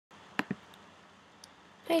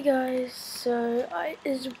Hey guys, so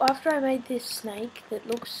after I made this snake that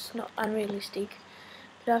looks not unrealistic,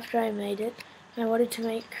 but after I made it, I wanted to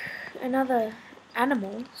make another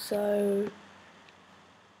animal, so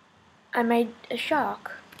I made a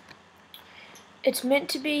shark. It's meant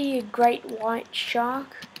to be a great white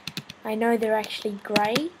shark. I know they're actually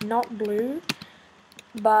grey, not blue,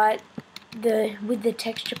 but with the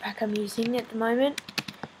texture pack I'm using at the moment,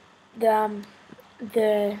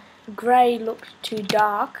 the grey looked too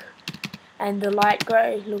dark and the light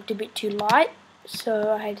grey looked a bit too light,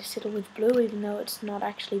 so I had to settle with blue even though it's not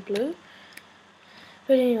actually blue.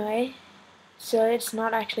 But anyway, so it's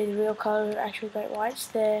not actually the real colour of actual great whites.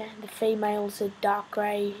 The females are dark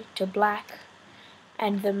grey to black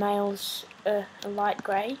and the males are light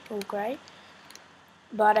grey or grey,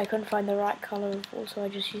 but I couldn't find the right colour of wool, so I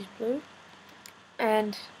just used blue.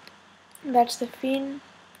 And that's the fin,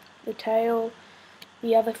 the tail,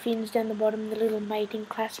 the other fins down the bottom, the little mating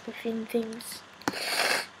clasper fin things,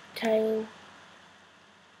 tail.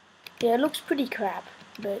 Yeah, it looks pretty crap,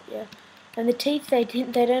 but yeah. And the teeth, they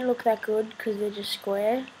don't look that good because they're just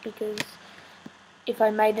square, because if I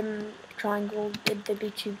made them triangle, they'd be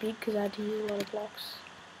too big because I had to use a lot of blocks.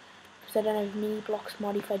 Because I don't have mini blocks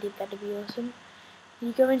mod. If I did, that'd be awesome.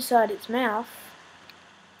 You go inside its mouth,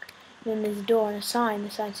 then there's a door and a sign. The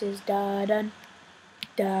sign says da dun,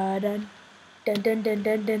 da dun, dun dun dun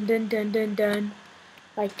dun dun dun dun dun dun,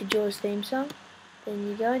 like the Jaws theme song. Then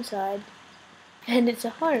you go inside, and it's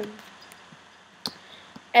a home.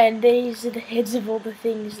 And these are the heads of all the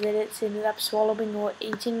things that it's ended up swallowing or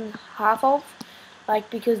eating half of,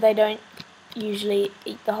 like, because they don't usually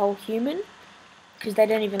eat the whole human, because they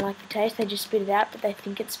don't even like the taste, they just spit it out, but they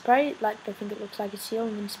think it's prey, like they think it looks like a seal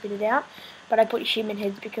and then spit it out. But I put human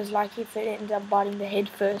heads because, like, if it ends up biting the head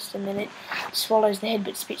first and then it swallows the head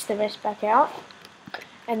but spits the rest back out,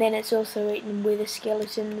 and then it's also eaten with the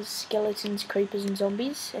skeletons, creepers and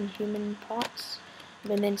zombies and human parts,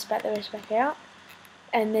 and then spat the rest back out.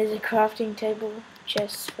 And there's a crafting table,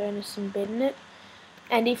 chest, furnace and bed in it.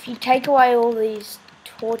 And if you take away all these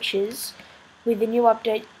torches, with the new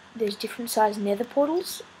update there's different size nether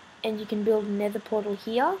portals, and you can build a nether portal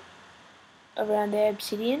here around the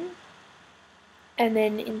obsidian and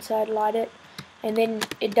then inside light it, and then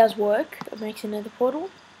it does work, it makes a nether portal.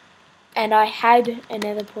 And I had a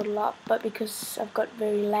nether portal up, but because I've got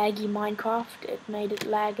very laggy Minecraft, it made it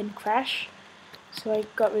lag and crash, so I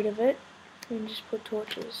got rid of it and just put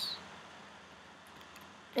torches.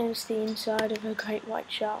 And it's the inside of a great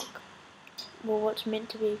white shark, well, what's meant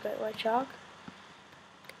to be a great white shark.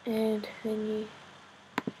 And then you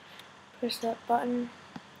press that button,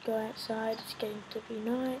 go outside, it's getting to be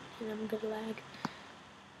night and I'm gonna lag.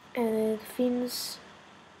 And the fins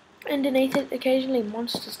underneath it, occasionally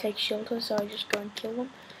monsters take shelter, so I just go and kill them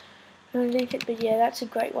underneath it. But yeah, that's a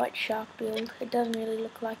great white shark build. It doesn't really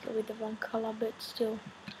look like it with the wrong colour, but still,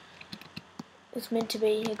 it's meant to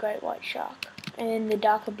be a great white shark. And then the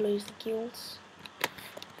darker blue is the gills.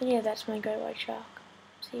 But yeah, that's my great white shark.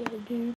 See you, dude.